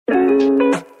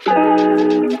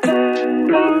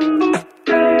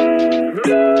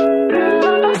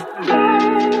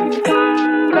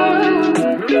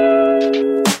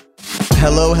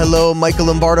Hello. Michael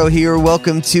Lombardo here.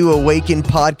 Welcome to Awaken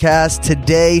Podcast.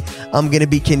 Today, I'm going to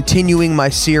be continuing my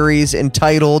series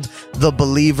entitled The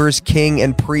Believer's King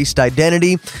and Priest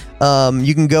Identity.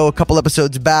 You can go a couple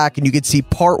episodes back and you can see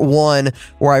part 1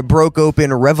 where I broke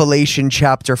open Revelation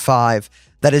chapter 5.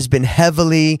 That has been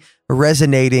heavily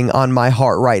resonating on my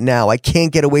heart right now. I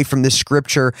can't get away from this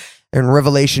scripture in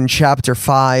Revelation chapter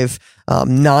 5,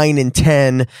 9 and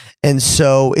 10. And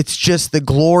so it's just the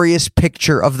glorious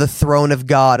picture of the throne of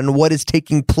God and what is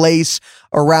taking place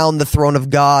around the throne of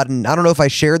God. And I don't know if I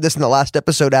shared this in the last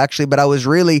episode actually, but I was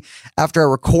really, after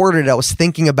I recorded it, I was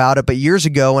thinking about it. But years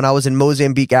ago when I was in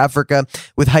Mozambique, Africa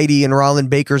with Heidi and Roland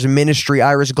Baker's ministry,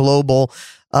 Iris Global,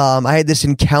 I had this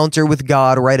encounter with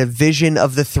God, right? A vision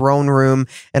of the throne room.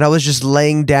 And I was just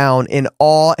laying down in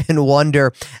awe and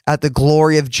wonder at the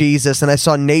glory of Jesus. And I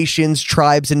saw nations,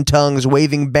 tribes, and tongues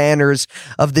waving banners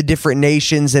of the different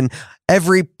nations and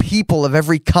every people of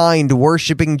every kind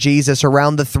worshiping Jesus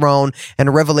around the throne.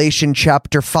 And Revelation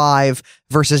chapter 5,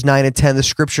 verses 9 and 10, the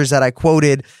scriptures that I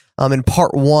quoted in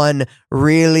part 1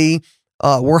 really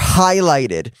were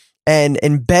highlighted and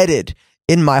embedded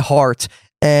in my heart.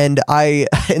 And I,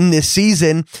 in this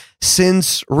season,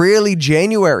 since really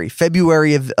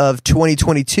February of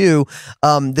 2022,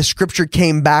 the scripture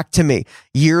came back to me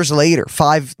years later,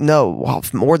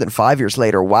 more than 5 years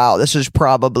later. Wow, this is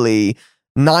probably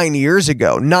 9 years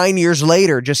ago. 9 years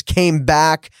later, just came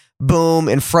back, boom,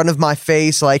 in front of my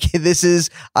face. Like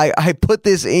I put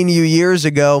this in you years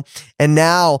ago, and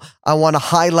now I want to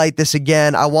highlight this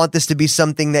again. I want this to be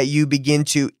something that you begin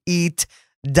to eat,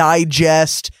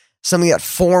 digest, something that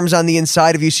forms on the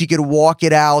inside of you so you could walk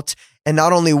it out, and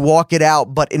not only walk it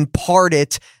out, but impart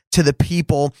it to the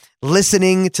people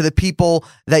listening, to the people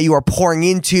that you are pouring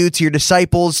into, to your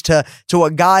disciples, to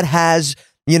what God has,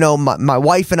 my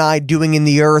wife and I doing in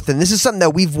the earth. And this is something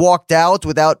that we've walked out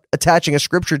without attaching a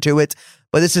scripture to it,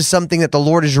 but this is something that the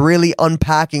Lord is really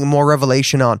unpacking more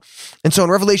revelation on. And so in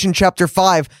Revelation chapter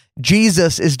 5,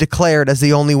 Jesus is declared as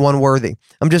the only one worthy.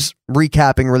 I'm just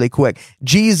recapping really quick.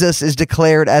 Jesus is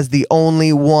declared as the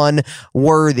only one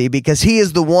worthy because he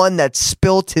is the one that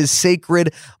spilt his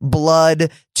sacred blood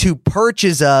to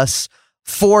purchase us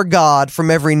for God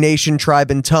from every nation,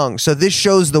 tribe, and tongue. So this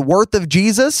shows the worth of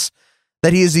Jesus,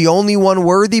 that he is the only one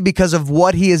worthy because of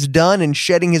what he has done in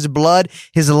shedding his blood,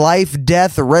 his life,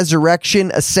 death,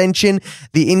 resurrection, ascension,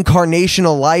 the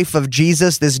incarnational life of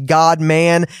Jesus, this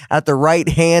God-man at the right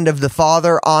hand of the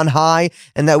Father on high,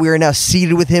 and that we are now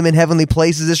seated with him in heavenly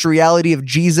places. This reality of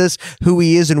Jesus, who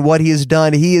he is and what he has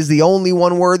done. He is the only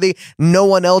one worthy. No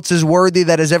one else is worthy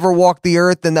that has ever walked the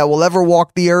earth and that will ever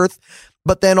walk the earth.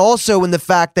 But then also in the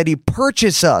fact that he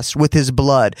purchased us with his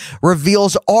blood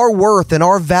reveals our worth and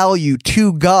our value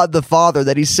to God the Father,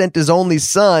 that he sent his only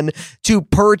son to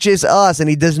purchase us, and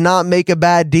he does not make a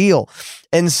bad deal.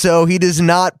 And so he does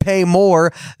not pay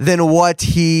more than what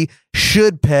he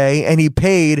should pay, and he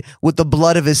paid with the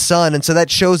blood of his son. And so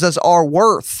that shows us our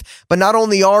worth, but not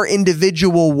only our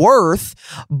individual worth,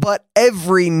 but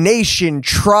every nation,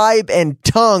 tribe, and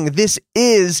tongue. This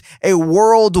is a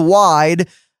worldwide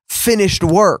finished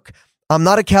work. I'm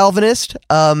not a Calvinist,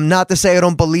 not to say I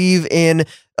don't believe in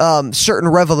certain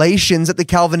revelations that the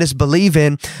Calvinists believe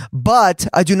in, but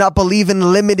I do not believe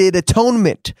in limited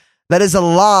atonement. That is a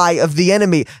lie of the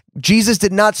enemy. Jesus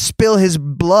did not spill his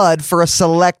blood for a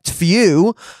select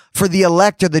few, for the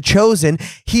elect or the chosen.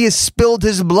 He has spilled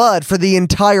his blood for the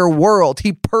entire world.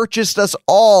 He purchased us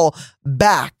all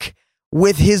back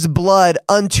with his blood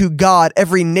unto God,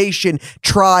 every nation,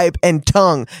 tribe, and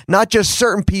tongue. Not just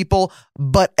certain people,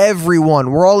 but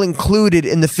everyone. We're all included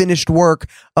in the finished work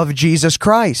of Jesus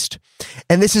Christ.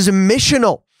 And this is a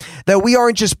missional, that we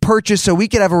aren't just purchased so we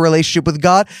can have a relationship with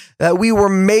God, that we were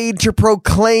made to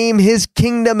proclaim his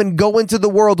kingdom and go into the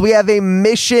world. We have a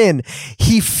mission.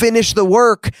 He finished the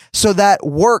work so that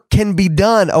work can be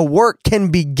done, a work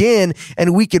can begin,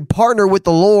 and we could partner with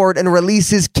the Lord and release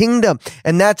his kingdom.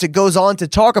 And it goes on to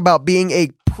talk about being a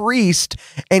priest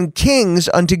and kings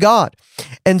unto God.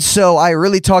 And so I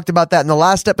really talked about that in the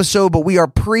last episode, but we are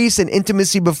priests in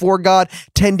intimacy before God,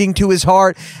 tending to his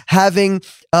heart, having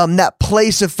that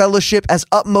place of fellowship as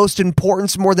utmost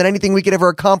importance, more than anything we could ever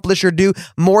accomplish or do,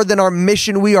 more than our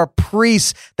mission. We are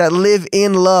priests that live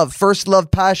in love, first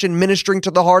love, passion, ministering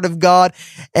to the heart of God,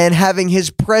 and having his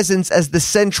presence as the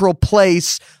central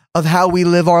place of how we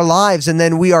live our lives. And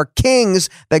then we are kings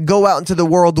that go out into the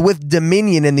world with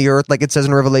dominion in the earth, like it says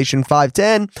in Revelation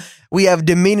 5:10. We have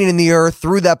dominion in the earth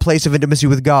through that place of intimacy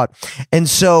with God. And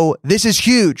so this is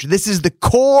huge. This is the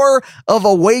core of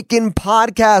Awaken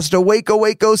podcast. Awake,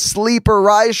 awake, O sleeper,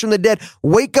 rise from the dead.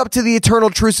 Wake up to the eternal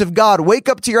truths of God. Wake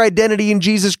up to your identity in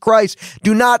Jesus Christ.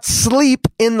 Do not sleep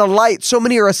in the light. So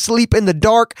many are asleep in the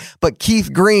dark, but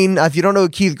Keith Green, if you don't know who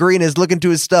Keith Green is, look into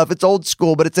his stuff. It's old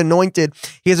school, but it's anointed.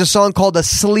 He has a song called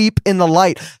Asleep in the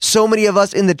Light. So many of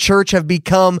us in the church have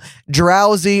become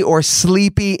drowsy or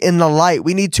sleepy in the light.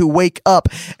 We need to wake up.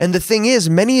 And the thing is,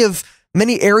 many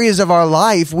areas of our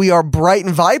life we are bright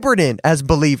and vibrant in as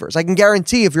believers. I can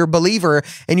guarantee if you're a believer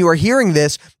and you are hearing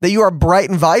this, that you are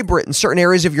bright and vibrant in certain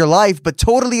areas of your life, but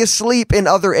totally asleep in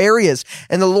other areas.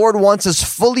 And the Lord wants us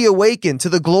fully awakened to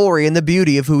the glory and the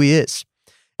beauty of who He is.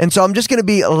 And so I'm just going to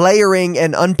be layering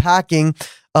and unpacking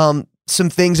some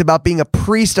things about being a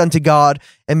priest unto God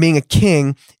and being a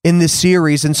king in this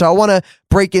series. And so I want to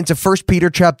break into 1 Peter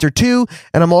chapter 2,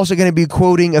 and I'm also going to be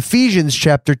quoting Ephesians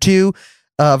chapter 2,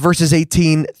 verses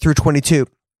 18 through 22.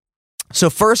 So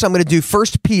first I'm going to do 1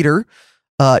 Peter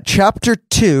chapter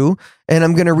 2, and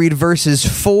I'm going to read verses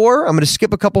 4. I'm going to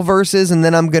skip a couple verses, and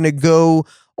then I'm going to go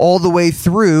all the way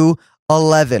through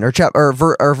 11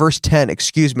 or verse 10,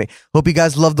 excuse me. Hope you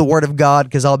guys love the word of God,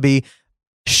 because I'll be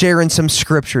sharing some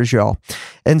scriptures, y'all.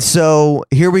 And so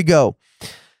here we go.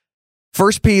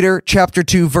 1 Peter chapter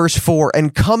 2, verse 4,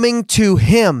 and coming to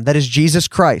Him, that is Jesus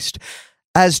Christ,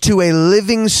 as to a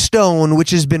living stone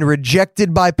which has been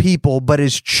rejected by people, but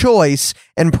is choice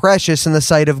and precious in the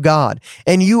sight of God.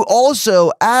 And you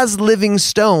also, as living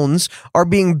stones, are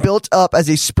being built up as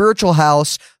a spiritual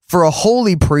house for a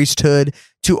holy priesthood,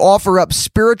 to offer up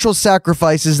spiritual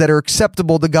sacrifices that are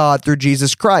acceptable to God through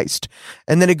Jesus Christ.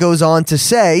 And then it goes on to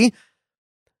say,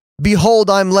 behold,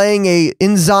 I'm laying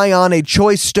in Zion a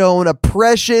choice stone, a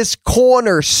precious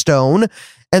cornerstone,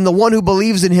 and the one who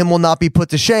believes in Him will not be put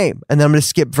to shame. And then I'm going to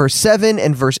skip verse 7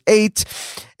 and verse 8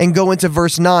 and go into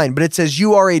verse 9. But it says,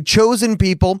 you are a chosen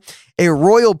people, a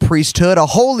royal priesthood, a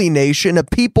holy nation, a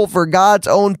people for God's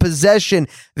own possession.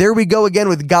 There we go again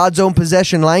with God's own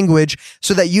possession language,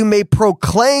 so that you may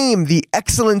proclaim the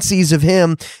excellencies of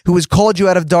Him who has called you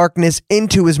out of darkness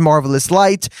into His marvelous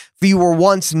light. For you were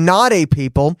once not a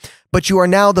people, but you are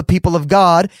now the people of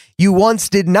God. You once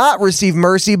did not receive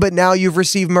mercy, but now you've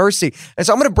received mercy. And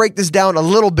so I'm going to break this down a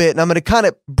little bit, and I'm going to kind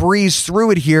of breeze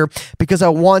through it here, because I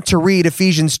want to read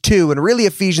Ephesians 2. And really,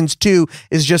 Ephesians 2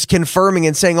 is just confirming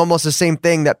and saying almost the same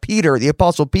thing that Peter, the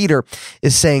Apostle Peter,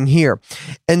 is saying here.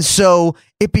 And so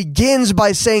it begins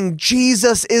by saying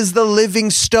Jesus is the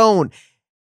living stone.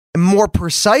 More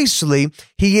precisely,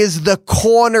 He is the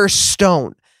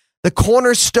cornerstone. The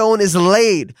cornerstone is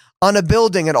laid on a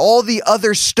building, and all the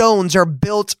other stones are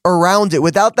built around it.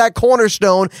 Without that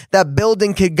cornerstone, that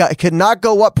building could not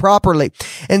go up properly.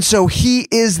 And so He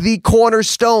is the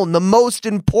cornerstone, the most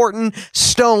important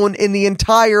stone in the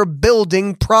entire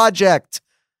building project.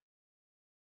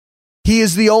 He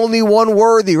is the only one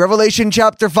worthy, Revelation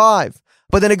chapter 5.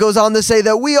 But then it goes on to say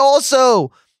that we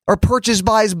also are purchased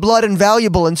by His blood and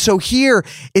valuable. And so here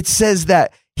it says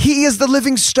that He is the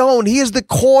living stone. He is the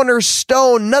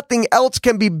cornerstone. Nothing else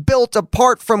can be built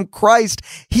apart from Christ.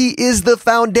 He is the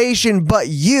foundation, but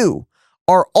you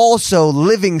are also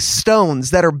living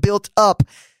stones that are built up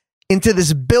into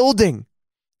this building,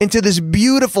 into this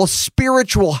beautiful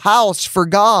spiritual house for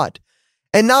God.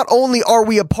 And not only are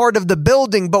we a part of the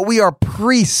building, but we are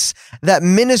priests that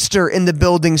minister in the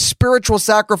building, spiritual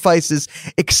sacrifices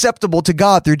acceptable to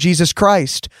God through Jesus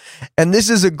Christ. And this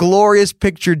is a glorious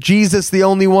picture, Jesus, the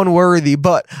only one worthy,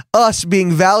 but us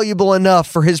being valuable enough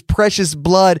for His precious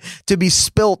blood to be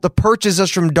spilt, to purchase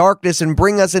us from darkness and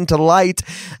bring us into light,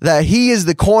 that He is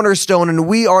the cornerstone and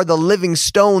we are the living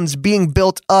stones being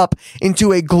built up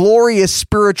into a glorious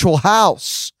spiritual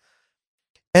house.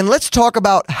 And let's talk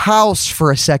about house for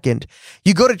a second.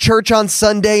 You go to church on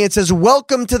Sunday, it says,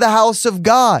 welcome to the house of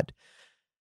God.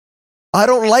 I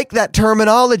don't like that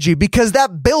terminology, because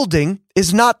that building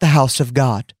is not the house of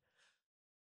God.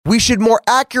 We should more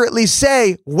accurately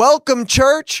say, welcome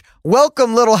church,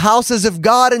 welcome little houses of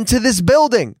God into this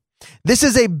building. This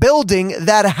is a building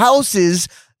that houses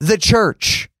the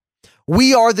church.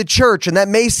 We are the church, and that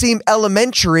may seem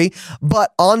elementary,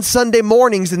 but on Sunday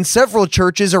mornings in several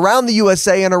churches around the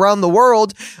USA and around the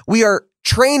world, we are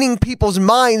training people's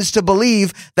minds to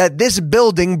believe that this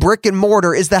building, brick and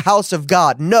mortar, is the house of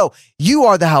God. No, you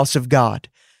are the house of God.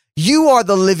 You are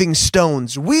the living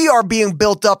stones. We are being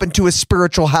built up into a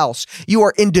spiritual house. You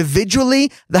are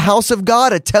individually the house of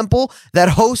God, a temple that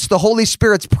hosts the Holy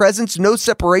Spirit's presence, no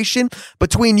separation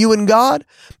between you and God.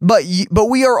 But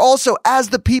we are also, as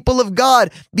the people of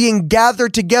God, being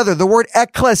gathered together. The word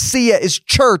ekklesia is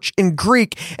church in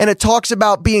Greek, and it talks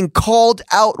about being called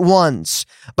out ones.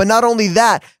 But not only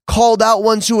that, called out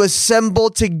ones who assemble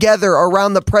together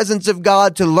around the presence of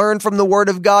God to learn from the word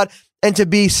of God and to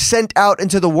be sent out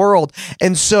into the world.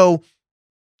 And so,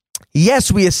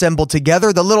 yes, we assemble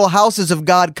together. The little houses of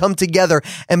God come together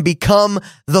and become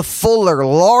the fuller,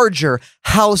 larger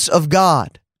house of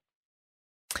God.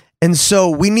 And so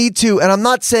we need to, and I'm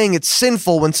not saying it's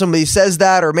sinful when somebody says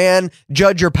that, or man,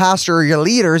 judge your pastor or your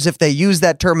leaders if they use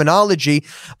that terminology.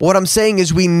 But what I'm saying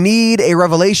is we need a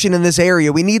revelation in this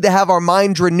area. We need to have our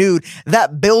minds renewed.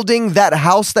 That building, that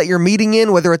house that you're meeting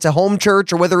in, whether it's a home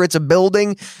church or whether it's a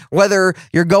building, whether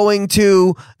you're going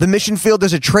to the mission field,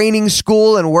 there's a training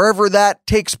school, and wherever that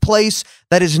takes place,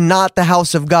 that is not the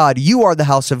house of God. You are the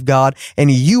house of God,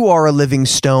 and you are a living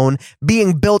stone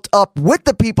being built up with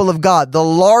the people of God, the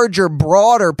larger,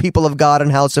 broader people of God and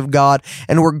house of God.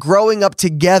 And we're growing up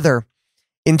together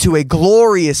into a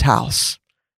glorious house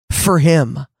for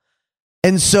Him.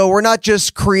 And so we're not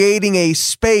just creating a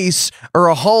space or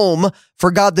a home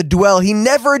for God to dwell. He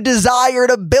never desired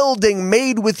a building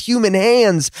made with human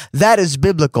hands. That is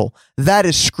biblical. That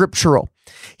is scriptural.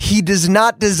 He does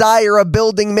not desire a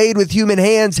building made with human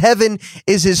hands. Heaven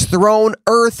is His throne.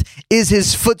 Earth is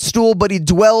His footstool, but He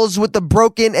dwells with the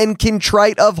broken and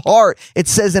contrite of heart. It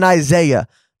says in Isaiah,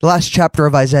 the last chapter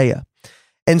of Isaiah.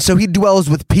 And so He dwells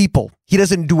with people. He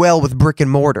doesn't dwell with brick and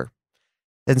mortar.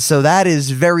 And so that is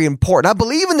very important. I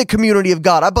believe in the community of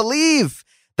God. I believe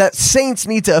that saints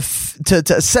need to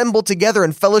assemble together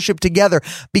and fellowship together,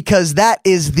 because that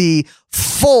is the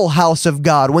full house of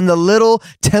God. When the little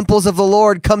temples of the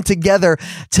Lord come together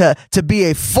to be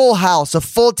a full house, a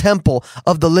full temple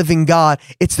of the living God,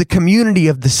 it's the community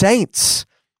of the saints.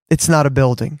 It's not a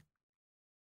building.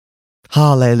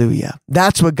 Hallelujah.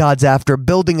 That's what God's after,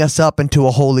 building us up into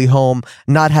a holy home,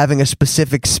 not having a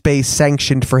specific space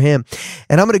sanctioned for Him.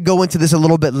 And I'm going to go into this a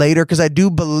little bit later, because I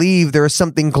do believe there is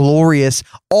something glorious,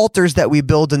 altars that we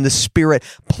build in the Spirit,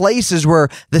 places where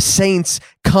the saints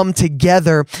come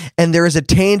together, and there is a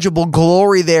tangible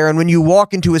glory there. And when you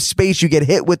walk into a space, you get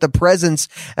hit with the presence.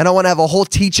 And I want to have a whole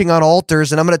teaching on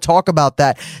altars, and I'm going to talk about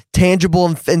that,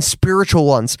 tangible and spiritual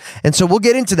ones. And so we'll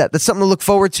get into that. That's something to look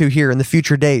forward to here in the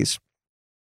future days.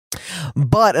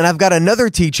 But, and I've got another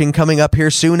teaching coming up here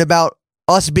soon about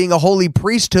us being a holy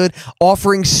priesthood,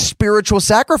 offering spiritual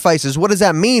sacrifices. What does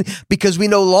that mean? Because we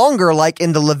no longer, like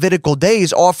in the Levitical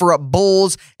days, offer up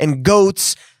bulls and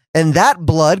goats and that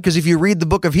blood, because if you read the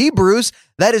book of Hebrews,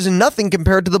 that is nothing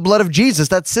compared to the blood of Jesus.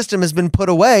 That system has been put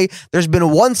away. There's been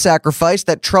one sacrifice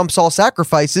that trumps all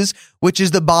sacrifices, which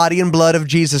is the body and blood of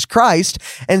Jesus Christ.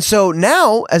 And so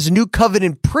now, as new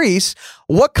covenant priests,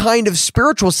 what kind of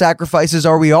spiritual sacrifices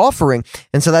are we offering?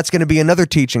 And so that's going to be another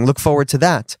teaching. Look forward to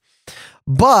that.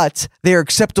 But they are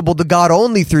acceptable to God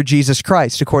only through Jesus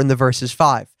Christ, according to verses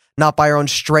 5. Not by our own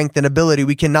strength and ability.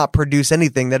 We cannot produce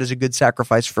anything that is a good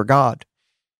sacrifice for God.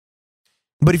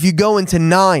 But if you go into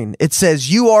 9, it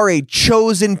says, you are a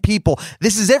chosen people.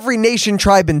 This is every nation,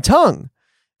 tribe, and tongue.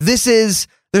 There's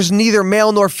neither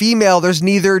male nor female. There's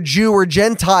neither Jew or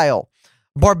Gentile,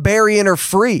 barbarian or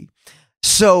free.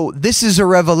 So this is a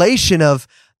revelation of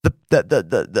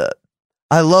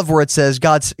I love where it says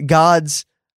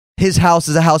His house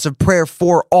is a house of prayer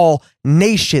for all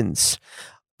nations.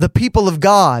 The people of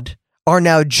God are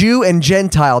now Jew and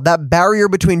Gentile. That barrier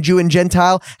between Jew and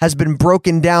Gentile has been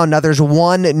broken down. Now there's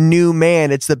one new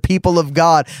man. It's the people of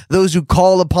God, those who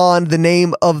call upon the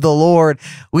name of the Lord.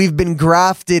 We've been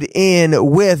grafted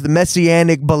in with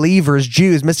Messianic believers,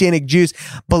 Messianic Jews,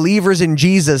 believers in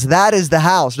Jesus. That is the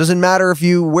house. Doesn't matter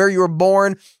where you were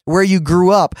born, where you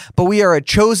grew up, but we are a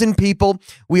chosen people.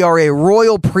 We are a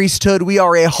royal priesthood. We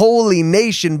are a holy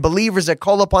nation, believers that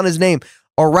call upon His name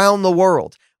around the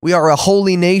world. We are a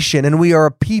holy nation, and we are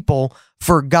a people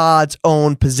for God's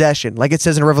own possession. Like it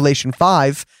says in Revelation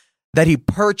 5, that He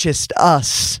purchased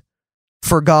us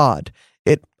for God.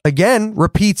 It, again,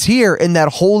 repeats here in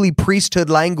that holy priesthood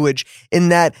language, in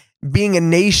that being a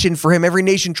nation for Him, every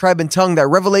nation, tribe, and tongue. That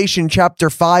Revelation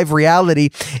chapter 5 reality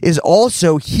is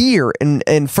also here in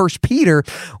 1 Peter,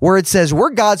 where it says we're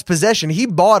God's possession. He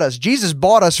bought us. Jesus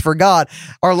bought us for God.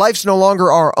 Our life's no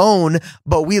longer our own,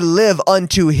 but we live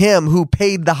unto Him who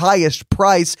paid the highest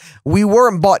price. We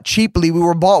weren't bought cheaply. We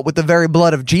were bought with the very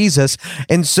blood of Jesus.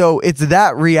 And so it's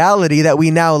that reality that we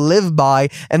now live by.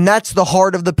 And that's the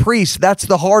heart of the priest. That's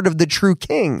the heart of the true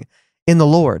king in the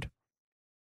Lord.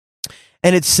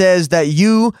 And it says that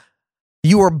you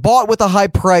were bought with a high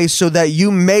price so that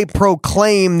you may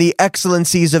proclaim the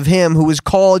excellencies of him who has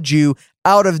called you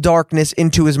out of darkness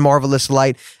into his marvelous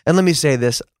light. And let me say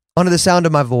this, under the sound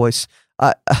of my voice,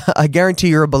 I guarantee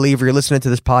you're a believer. You're listening to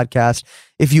this podcast.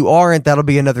 If you aren't, that'll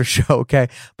be another show, okay?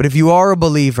 But if you are a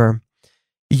believer,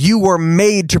 you were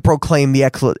made to proclaim the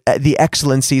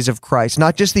excellencies of Christ,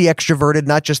 not just the extroverted,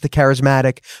 not just the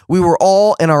charismatic. We were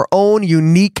all in our own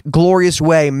unique, glorious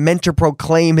way meant to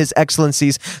proclaim his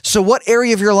excellencies. So what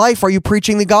area of your life are you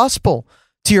preaching the gospel?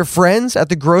 To your friends at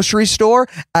the grocery store,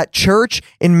 at church,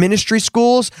 in ministry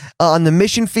schools, on the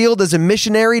mission field as a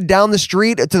missionary, down the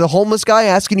street to the homeless guy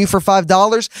asking you for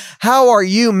 $5? How are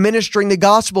you ministering the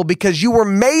gospel? Because you were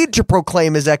made to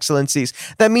proclaim his excellencies.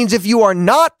 That means if you are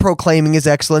not proclaiming his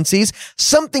excellencies,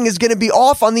 something is going to be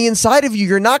off on the inside of you.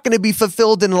 You're not going to be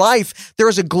fulfilled in life. There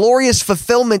is a glorious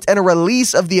fulfillment and a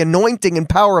release of the anointing and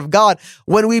power of God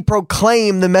when we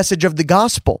proclaim the message of the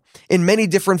gospel in many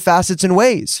different facets and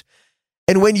ways.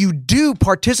 And when you do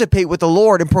participate with the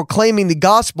Lord in proclaiming the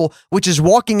gospel, which is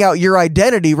walking out your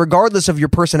identity regardless of your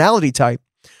personality type,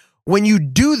 when you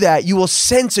do that, you will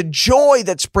sense a joy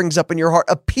that springs up in your heart,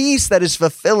 a peace that is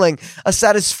fulfilling, a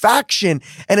satisfaction.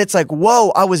 And it's like,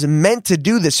 whoa, I was meant to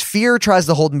do this. Fear tries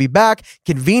to hold me back.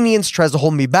 Convenience tries to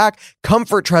hold me back.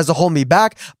 Comfort tries to hold me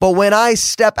back. But when I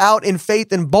step out in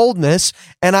faith and boldness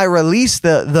and I release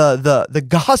the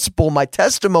gospel, my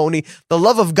testimony, the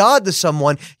love of God to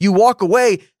someone, you walk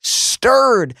away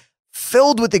stirred,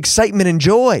 filled with excitement and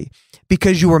joy,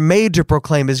 because you were made to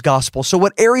proclaim his gospel. So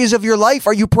what areas of your life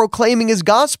are you proclaiming his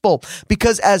gospel?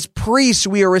 Because as priests,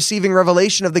 we are receiving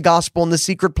revelation of the gospel in the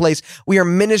secret place. We are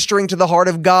ministering to the heart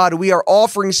of God. We are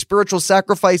offering spiritual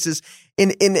sacrifices.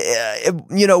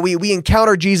 We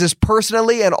encounter Jesus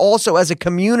personally and also as a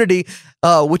community,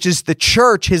 which is the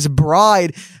church, his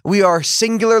bride. We are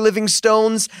singular living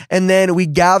stones, and then we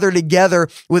gather together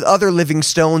with other living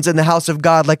stones in the house of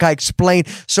God, like I explained.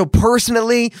 So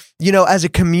personally, as a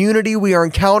community, we are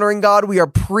encountering God. We are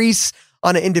priests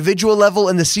on an individual level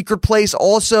in the secret place.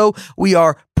 Also, we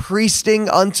are priesting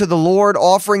unto the Lord,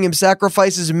 offering him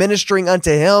sacrifices, ministering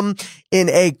unto him in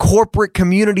a corporate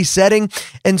community setting.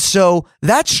 And so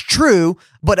that's true.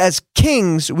 But as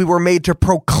kings, we were made to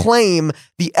proclaim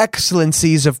the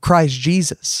excellencies of Christ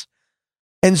Jesus.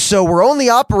 And so we're only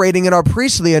operating in our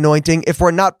priestly anointing if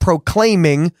we're not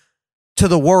proclaiming to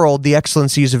the world the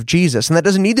excellencies of Jesus. And that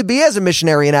doesn't need to be as a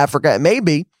missionary in Africa. It may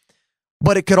be.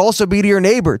 But it could also be to your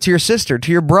neighbor, to your sister,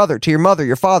 to your brother, to your mother,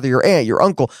 your father, your aunt, your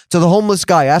uncle, to the homeless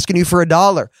guy asking you for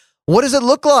 $1. What does it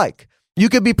look like? You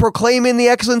could be proclaiming the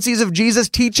excellencies of Jesus,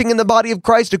 teaching in the body of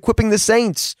Christ, equipping the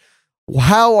saints.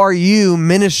 How are you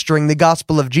ministering the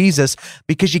gospel of Jesus?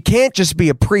 Because you can't just be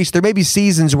a priest. There may be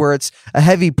seasons where it's a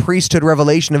heavy priesthood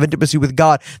revelation of intimacy with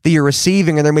God that you're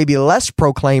receiving, and there may be less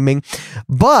proclaiming.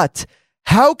 But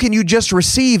how can you just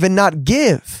receive and not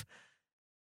give?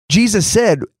 Jesus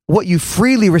said, what you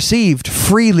freely received,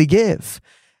 freely give.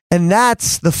 And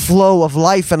that's the flow of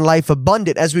life and life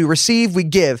abundant. As we receive, we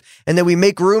give. And then we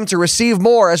make room to receive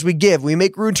more as we give. We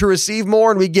make room to receive more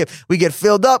and we give. We get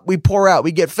filled up, we pour out.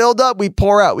 We get filled up, we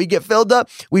pour out. We get filled up,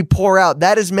 we pour out.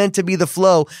 That is meant to be the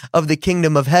flow of the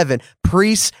kingdom of heaven.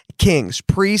 Priests, kings.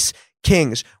 Priests,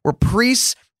 kings. We're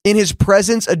priests in his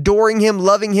presence, adoring him,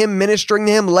 loving him, ministering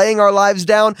to him, laying our lives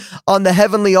down on the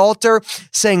heavenly altar,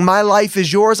 saying, my life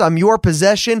is yours, I'm your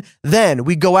possession. Then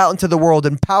we go out into the world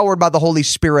empowered by the Holy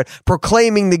Spirit,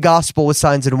 proclaiming the gospel with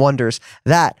signs and wonders.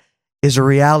 That is a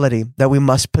reality that we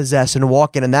must possess and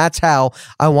walk in. And that's how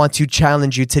I want to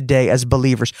challenge you today as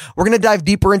believers. We're going to dive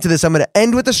deeper into this. I'm going to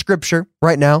end with the scripture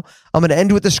right now. I'm going to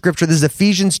end with the scripture. This is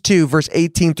Ephesians 2, verse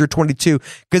 18 through 22,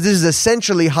 because this is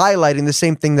essentially highlighting the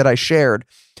same thing that I shared.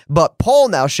 But Paul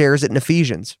now shares it in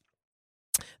Ephesians.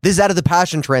 This is out of the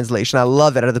Passion Translation. I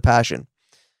love it, out of the Passion.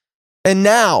 And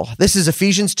now, this is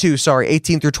Ephesians 2,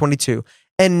 18 through 22.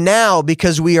 And now,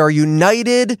 because we are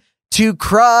united to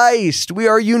Christ, we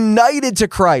are united to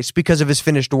Christ because of his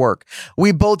finished work.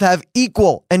 We both have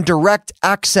equal and direct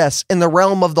access in the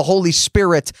realm of the Holy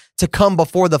Spirit to come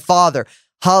before the Father.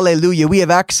 Hallelujah. We have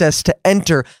access to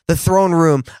enter the throne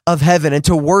room of heaven and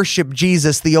to worship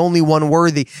Jesus, the only one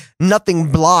worthy.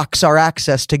 Nothing blocks our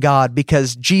access to God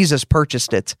because Jesus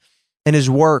purchased it and his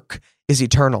work is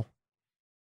eternal.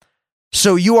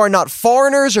 So you are not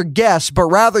foreigners or guests, but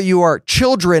rather you are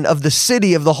children of the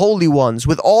city of the holy ones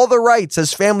with all the rights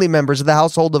as family members of the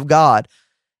household of God.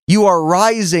 You are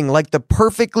rising like the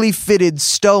perfectly fitted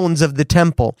stones of the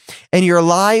temple, and your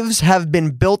lives have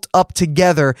been built up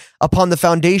together upon the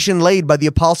foundation laid by the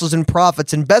apostles and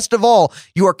prophets. And best of all,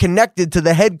 you are connected to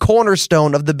the head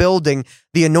cornerstone of the building,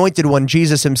 the anointed one,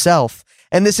 Jesus himself.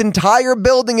 And this entire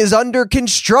building is under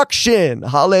construction.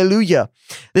 Hallelujah.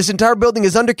 This entire building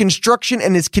is under construction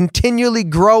and is continually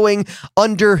growing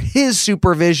under his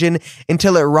supervision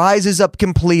until it rises up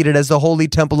completed as the holy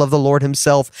temple of the Lord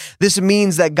himself. This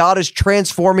means that God is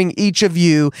transforming each of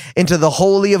you into the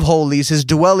Holy of Holies, his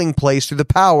dwelling place, through the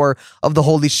power of the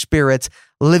Holy Spirit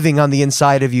living on the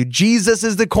inside of you. Jesus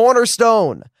is the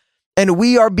cornerstone. And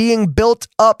we are being built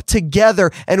up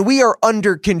together, and we are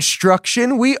under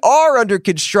construction. We are under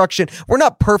construction. We're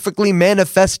not perfectly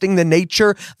manifesting the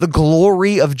nature, the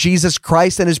glory of Jesus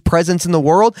Christ and his presence in the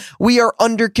world. We are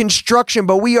under construction,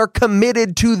 but we are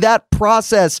committed to that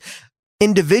process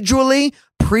individually,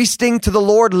 priesting to the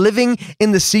Lord, living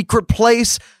in the secret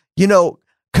place,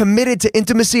 committed to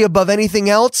intimacy above anything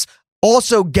else.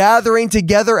 Also gathering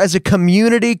together as a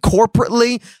community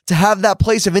corporately to have that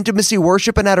place of intimacy,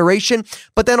 worship, and adoration,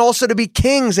 but then also to be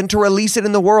kings and to release it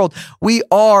in the world. We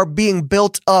are being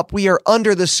built up. We are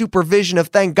under the supervision of,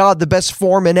 thank God, the best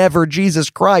foreman ever,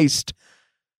 Jesus Christ.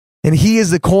 And he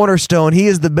is the cornerstone. He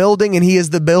is the building and he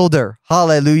is the builder.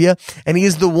 Hallelujah. And he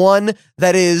is the one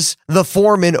that is the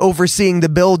foreman overseeing the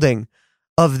building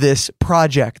of this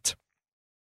project.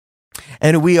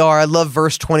 And I love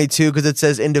verse 22 because it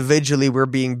says individually we're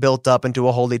being built up into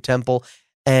a holy temple,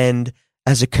 and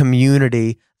as a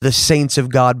community, the saints of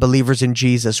God, believers in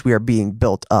Jesus, we are being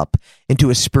built up into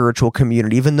a spiritual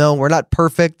community. Even though we're not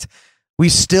perfect, we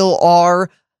still are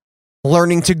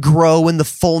learning to grow in the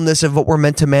fullness of what we're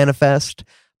meant to manifest.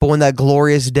 But when that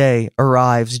glorious day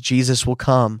arrives, Jesus will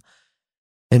come.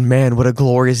 And man, what a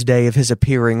glorious day of his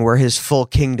appearing, where his full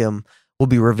kingdom will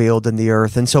be revealed in the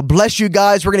earth. And so bless you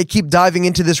guys. We're going to keep diving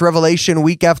into this revelation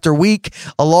week after week,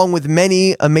 along with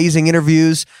many amazing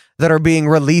interviews that are being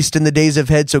released in the days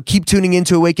ahead. So keep tuning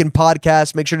into Awaken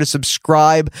Podcast. Make sure to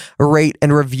subscribe, rate,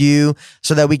 and review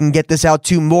so that we can get this out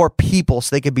to more people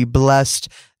so they could be blessed.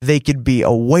 They could be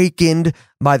awakened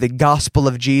by the gospel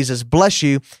of Jesus. Bless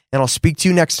you. And I'll speak to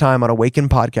you next time on Awaken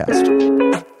Podcast.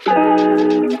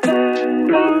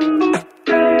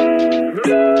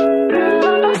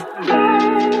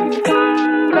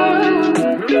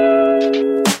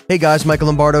 Hey guys, Michael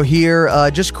Lombardo here.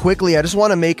 Just quickly, I just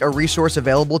want to make a resource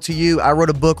available to you. I wrote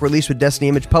a book released with Destiny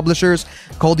Image Publishers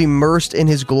called Immersed in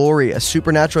His Glory, a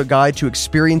supernatural guide to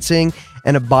experiencing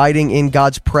and abiding in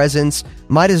God's presence.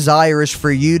 My desire is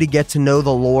for you to get to know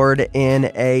the Lord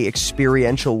in a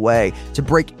experiential way, to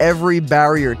break every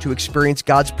barrier to experience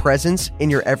God's presence in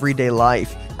your everyday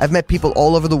life. I've met people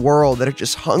all over the world that are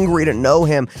just hungry to know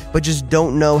him, but just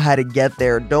don't know how to get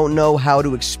there, don't know how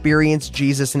to experience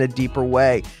Jesus in a deeper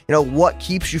way. What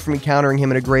keeps you from encountering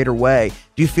him in a greater way?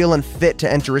 Do you feel unfit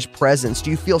to enter his presence? Do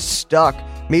you feel stuck?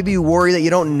 Maybe you worry that you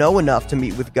don't know enough to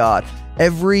meet with God.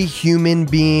 Every human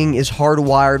being is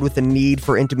hardwired with a need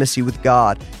for intimacy with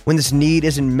God. When this need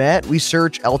isn't met, we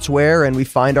search elsewhere and we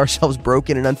find ourselves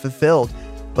broken and unfulfilled.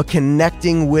 But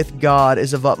connecting with God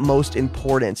is of utmost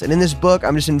importance. And in this book,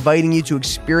 I'm just inviting you to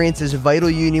experience this vital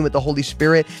union with the Holy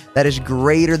Spirit that is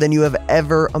greater than you have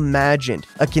ever imagined.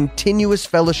 A continuous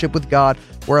fellowship with God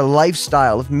where a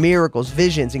lifestyle of miracles,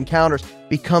 visions, encounters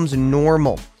becomes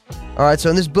normal. All right, so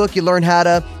in this book, you learn how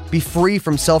to be free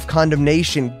from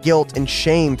self-condemnation, guilt, and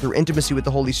shame through intimacy with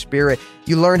the Holy Spirit.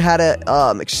 You learn how to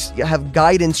have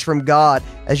guidance from God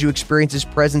as you experience his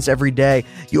presence every day.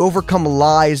 You overcome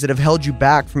lies that have held you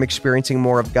back from experiencing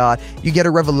more of God. You get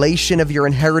a revelation of your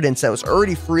inheritance that was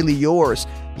already freely yours,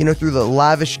 through the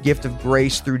lavish gift of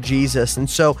grace through Jesus. And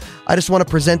so I just want to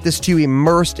present this to you,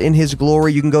 Immersed in His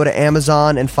Glory. You can go to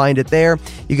Amazon and find it there.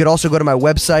 You could also go to my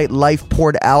website,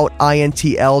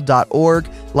 lifepouredOutintl.org,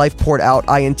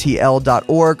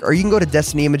 lifepouredOutintl.org, or you can go to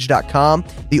destinyimage.com.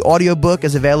 The audiobook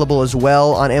is available as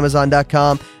well on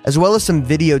Amazon.com, as well as some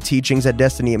video teachings at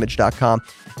destinyimage.com.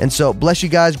 And so bless you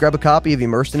guys. Grab a copy of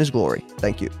Immersed in His Glory.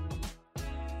 Thank you.